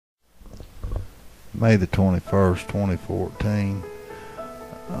May the 21st, 2014.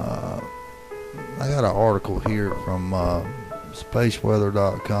 I got an article here from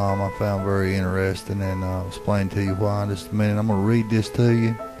spaceweather.com I found very interesting, and I'll explain to you why in just a minute. I'm going to read this to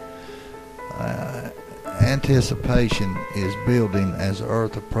you. Anticipation is building as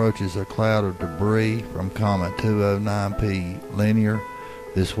Earth approaches a cloud of debris from Comet 209P Linear.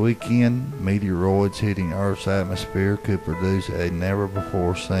 This weekend, meteoroids hitting Earth's atmosphere could produce a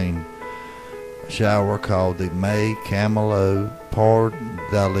never-before-seen shower called the May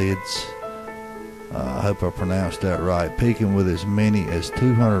Camelopardalids. I hope I pronounced that right. Peaking with as many as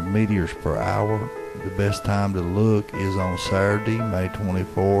 200 meteors per hour. The best time to look is on Saturday, May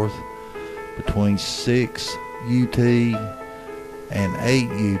 24th, between 6 UT and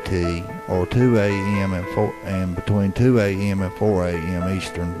 8 UT, or 2 a.m. and between 2 a.m. and 4 a.m.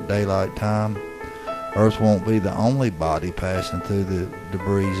 Eastern Daylight Time. Earth won't be the only body passing through the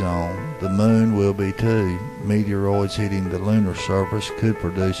debris zone. The moon will be too. Meteoroids hitting the lunar surface could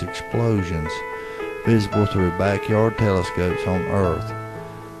produce explosions visible through backyard telescopes on Earth.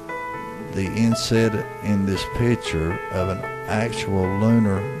 The inset in this picture of an actual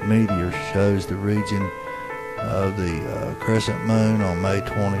lunar meteor shows the region of the crescent moon on May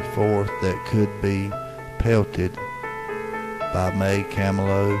 24th that could be pelted by May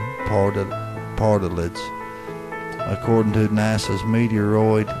Camelopardalids. According to NASA's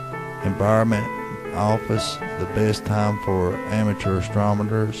Meteoroid Environment Office, the best time for amateur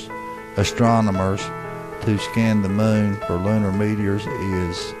astronomers to scan the moon for lunar meteors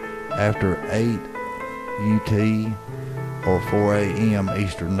is after 8 UT or 4 a.m.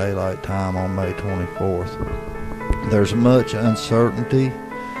 Eastern Daylight Time on May 24th. There's much uncertainty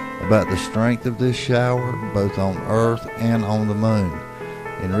about the strength of this shower, both on Earth and on the moon.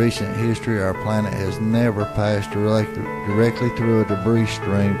 In recent history, our planet has never passed directly through a debris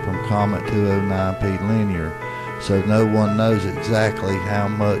stream from Comet 209P Linear, so no one knows exactly how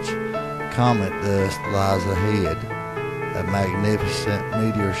much comet dust lies ahead. A magnificent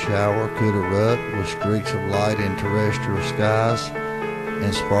meteor shower could erupt with streaks of light in terrestrial skies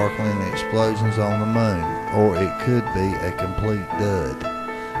and sparkling explosions on the moon, or it could be a complete dud.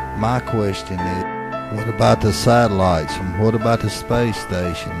 My question is, what about the satellites, and what about the space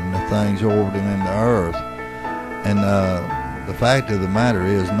station and the things orbiting in the Earth? And the fact of the matter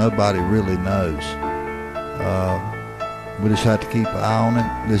is, nobody really knows. We just have to keep an eye on it.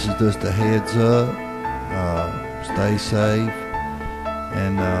 This is just a heads up. Stay safe,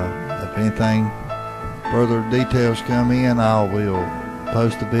 and if anything further details come in, I will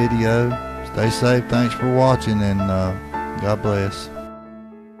post a video. Stay safe. Thanks for watching, and God bless.